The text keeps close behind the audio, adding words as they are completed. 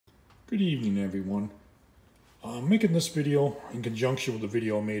Good evening, everyone. I'm making this video in conjunction with the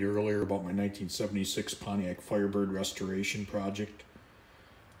video I made earlier about my 1976 Pontiac Firebird restoration project.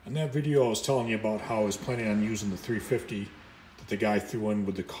 In that video I was telling you about how I was planning on using the 350 that the guy threw in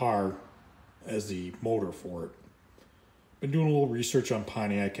with the car as the motor for it. Been doing a little research on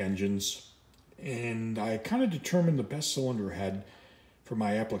Pontiac engines, and I kind of determined the best cylinder head for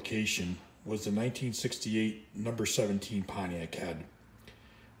my application was the 1968 number 17 Pontiac head.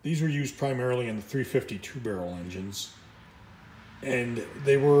 These were used primarily in the 350 two-barrel engines, and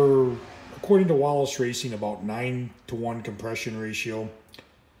they were, according to Wallace Racing, about 9-to-1 compression ratio.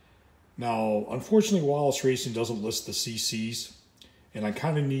 Now, unfortunately, Wallace Racing doesn't list the CCs, and I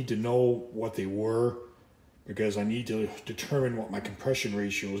kind of need to know what they were because I need to determine what my compression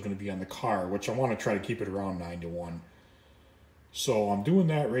ratio is going to be on the car, which I want to try to keep it around 9-to-1. So I'm doing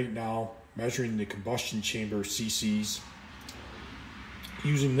that right now, measuring the combustion chamber CCs.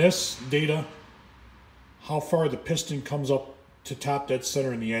 Using this data, how far the piston comes up to top dead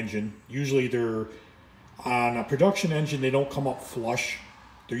center in the engine. Usually they're, on a production engine, they don't come up flush.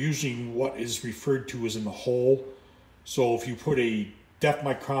 They're usually what is referred to as in the hole. So if you put a depth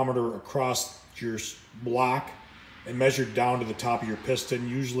micrometer across your block and measure down to the top of your piston,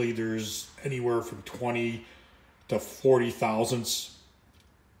 usually there's anywhere from 20 to 40 thousandths.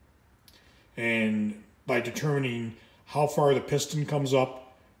 And by determining how far the piston comes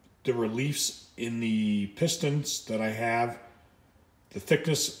up, the reliefs in the pistons that I have, the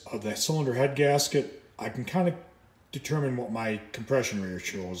thickness of the cylinder head gasket, I can kind of determine what my compression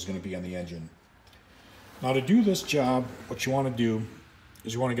ratio is going to be on the engine. Now to do this job, what you want to do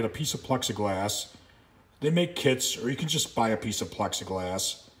is you want to get a piece of plexiglass. They make kits, or you can just buy a piece of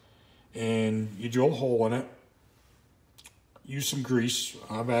plexiglass, and you drill a hole in it. Use some grease.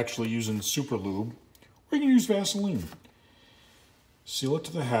 I'm actually using super lube, or you can use Vaseline. Seal it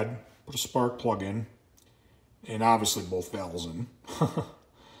to the head, put a spark plug in, and obviously both valves in.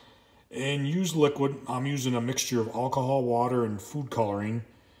 And use liquid. I'm using a mixture of alcohol, water, and food coloring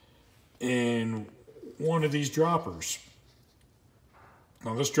in one of these droppers.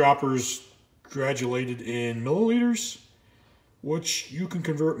 Now this dropper is gradulated in milliliters, which you can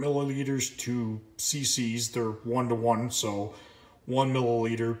convert milliliters to cc's. They're 1-to-1, so 1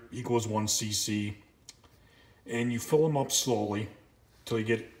 milliliter equals 1 cc. And you fill them up slowly till you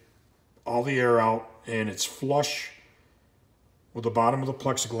get all the air out and it's flush with the bottom of the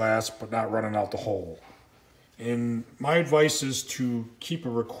plexiglass but not running out the hole. And my advice is to keep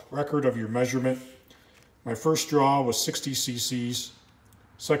a record of your measurement. My first draw was 60 cc's,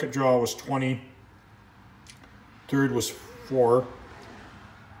 second draw was 20, third was 4.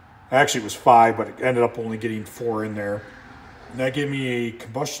 Actually it was 5, but it ended up only getting 4 in there. And that gave me a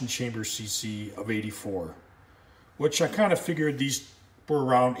combustion chamber cc of 84, which I kind of figured these were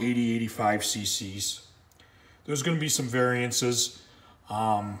around 80-85 cc's. There's going to be some variances.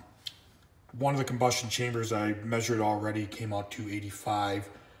 One of the combustion chambers I measured already came out to 85.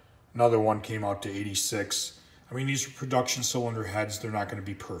 Another one came out to 86. I mean, these are production cylinder heads. They're not going to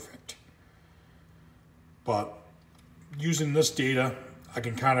be perfect. But using this data, I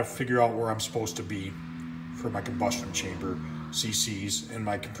can kind of figure out where I'm supposed to be for my combustion chamber cc's and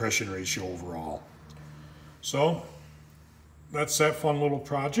my compression ratio overall. So that's that fun little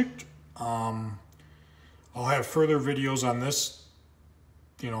project. I'll have further videos on this.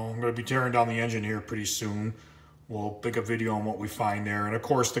 You know, I'm going to be tearing down the engine here pretty soon. We'll make a video on what we find there, and of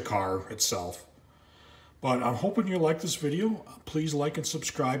course the car itself. But I'm hoping you like this video. Please like and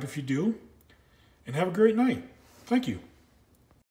subscribe if you do, and have a great night. Thank you.